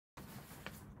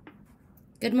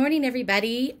Good morning,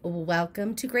 everybody.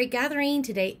 Welcome to Great Gathering.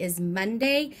 Today is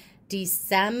Monday,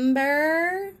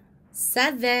 December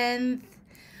 7th.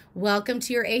 Welcome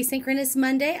to your Asynchronous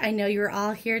Monday. I know you're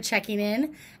all here checking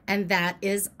in, and that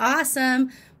is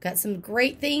awesome. Got some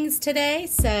great things today,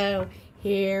 so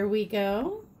here we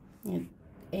go.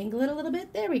 Angle it a little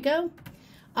bit. There we go.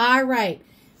 All right.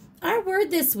 Our word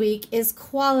this week is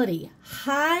quality,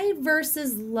 high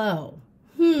versus low.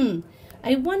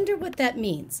 I wonder what that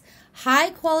means. High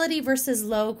quality versus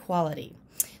low quality.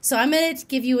 So I'm going to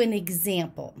give you an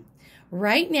example.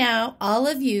 Right now, all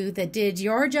of you that did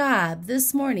your job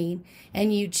this morning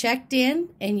and you checked in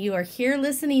and you are here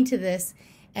listening to this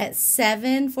at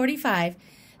 7:45,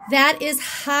 that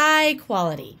is high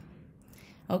quality.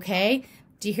 Okay?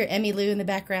 Do you hear Emmy Lou in the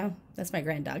background? That's my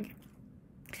grand dog.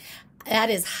 That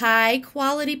is high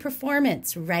quality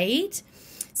performance, right?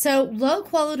 So low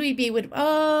quality would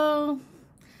I'll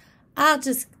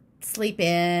just sleep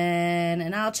in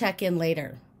and I'll check in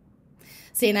later.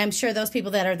 See, and I'm sure those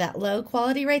people that are that low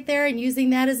quality right there and using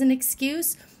that as an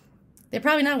excuse, they're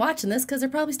probably not watching this because they're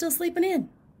probably still sleeping in,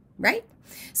 right?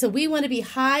 So we want to be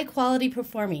high quality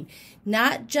performing,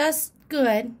 not just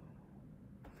good,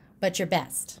 but your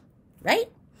best, right?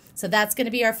 So that's going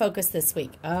to be our focus this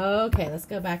week. Okay, let's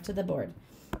go back to the board.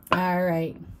 All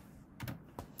right.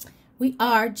 We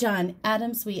are John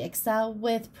Adams. We excel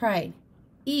with pride.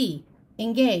 E,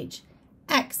 engage.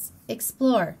 X,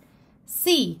 explore.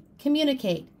 C,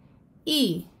 communicate.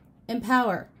 E,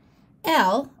 empower.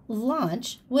 L,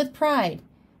 launch with pride.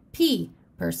 P,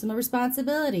 personal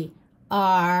responsibility.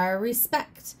 R,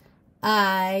 respect.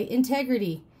 I,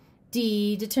 integrity.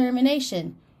 D,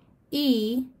 determination.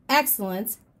 E,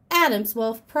 excellence. Adams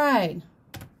Wolf pride.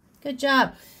 Good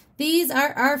job. These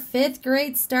are our 5th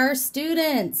grade star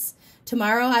students.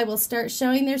 Tomorrow I will start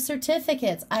showing their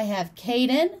certificates. I have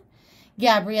Caden,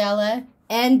 Gabriella,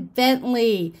 and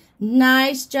Bentley.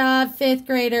 Nice job, 5th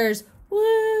graders.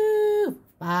 Woo!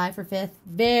 5 for 5th.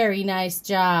 Very nice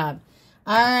job.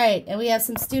 All right, and we have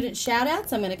some student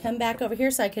shout-outs. I'm going to come back over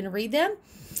here so I can read them.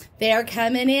 They are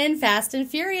coming in fast and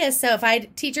furious. So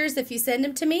teachers, if you send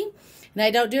them to me, and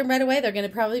I don't do them right away, they're going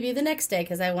to probably be the next day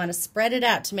because I want to spread it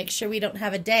out to make sure we don't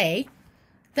have a day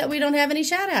that we don't have any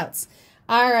shout-outs.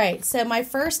 All right, so my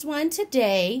first one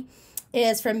today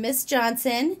is from Miss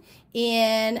Johnson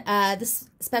in the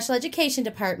special education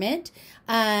department.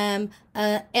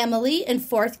 Emily in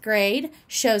 4th grade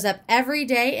shows up every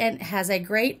day and has a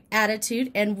great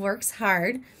attitude and works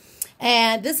hard.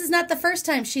 And this is not the first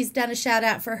time she's done a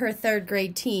shout-out for her 3rd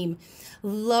grade team.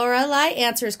 Lorelai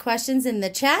answers questions in the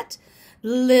chat.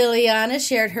 Liliana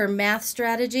shared her math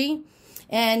strategy.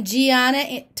 And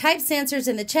Gianna types answers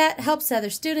in the chat, helps other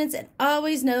students, and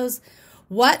always knows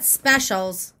what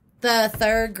specials the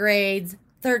 3rd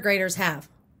graders have.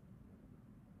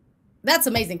 That's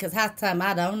amazing because half the time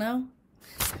I don't know.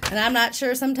 And I'm not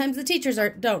sure sometimes the teachers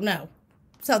don't know.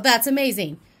 So that's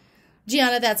amazing.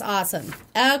 Gianna, that's awesome.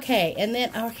 Okay, and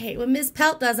then, when Ms.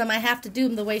 Pelt does them, I have to do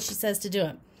them the way she says to do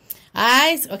them.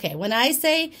 When I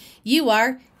say you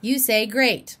are, you say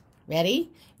great.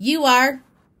 Ready? You are.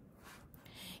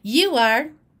 You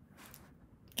are.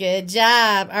 Good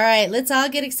job. All right, let's all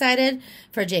get excited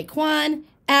for Jaquan,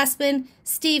 Aspen,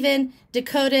 Stephen,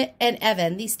 Dakota, and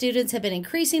Evan. These students have been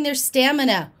increasing their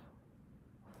stamina.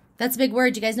 That's a big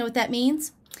word. You guys know what that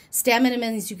means? Stamina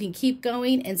means you can keep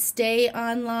going and stay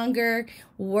on longer,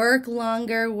 work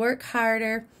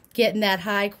harder, getting that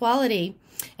high quality,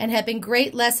 and have been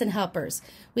great lesson helpers.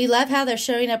 We love how they're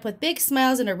showing up with big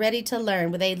smiles and are ready to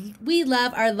learn. We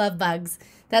love our love bugs.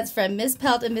 That's from Ms.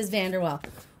 Pelt and Ms. Vanderwall.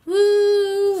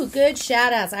 Woo! Good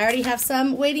shout-outs. I already have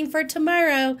some waiting for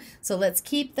tomorrow, so let's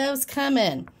keep those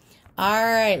coming. All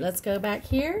right, let's go back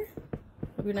here.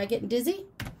 Hope you're not getting dizzy.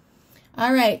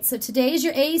 All right, so today is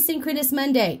your Asynchronous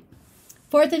Monday.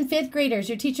 4th and 5th graders,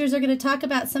 your teachers are going to talk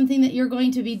about something that you're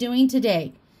going to be doing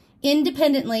today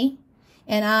independently,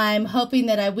 and I'm hoping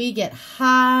that we get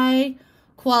high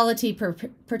quality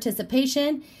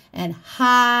participation and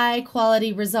high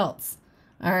quality results.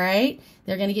 All right,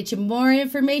 they're going to get you more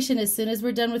information as soon as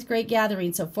we're done with Great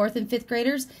Gathering. So 4th and 5th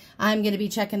graders, I'm going to be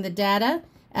checking the data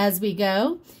as we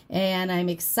go, and I'm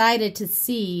excited to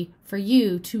see for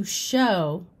you to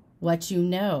show what you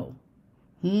know.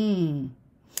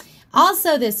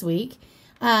 Also this week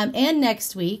and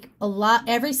next week,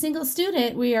 every single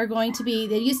student we are going to be,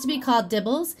 they used to be called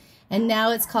Dibbles, and now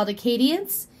it's called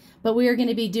Acadience, but we are going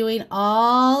to be doing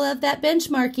all of that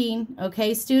benchmarking,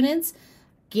 okay, students?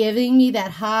 Giving me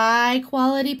that high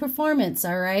quality performance,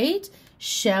 all right?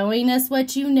 Showing us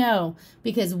what you know,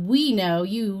 because we know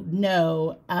you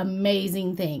know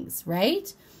amazing things,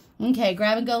 right? Okay,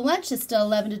 grab and go lunch is still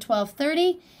 11 to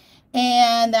 12:30.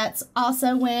 And that's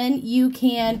also when you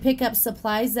can pick up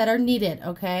supplies that are needed,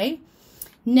 okay?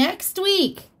 Next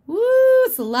week, woo,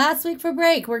 it's the last week for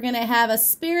break. We're going to have a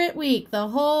spirit week the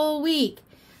whole week.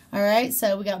 All right,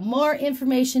 so we got more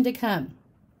information to come.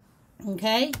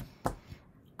 Okay?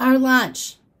 Our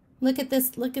lunch. Look at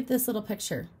this little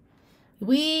picture.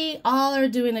 We all are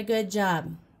doing a good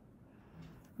job.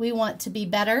 We want to be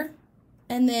better,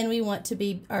 and then we want to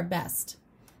be our best.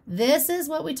 This is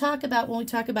what we talk about when we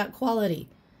talk about quality.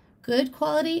 Good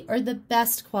quality or the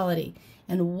best quality.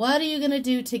 And what are you going to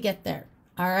do to get there?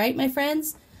 All right, my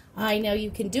friends? I know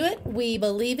you can do it. We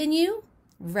believe in you,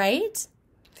 right?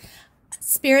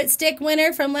 Spirit Stick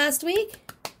winner from last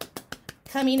week,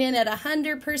 coming in at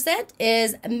 100%,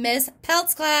 is Miss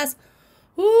Pelt's class.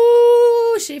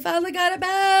 Ooh, she finally got it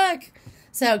back.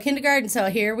 So kindergarten, so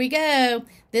here we go.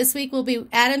 This week will be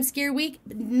Adam's Gear Week.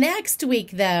 Next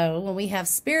week, though, when we have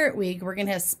Spirit Week, we're going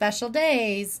to have special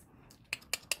days.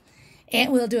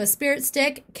 And we'll do a Spirit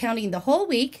Stick counting the whole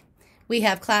week. We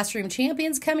have Classroom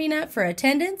Champions coming up for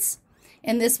attendance.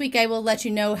 And this week I will let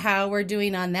you know how we're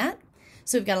doing on that.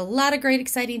 So we've got a lot of great,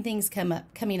 exciting things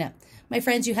coming up. My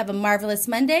friends, you have a marvelous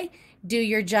Monday. Do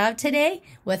your job today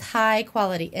with high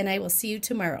quality, and I will see you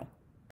tomorrow.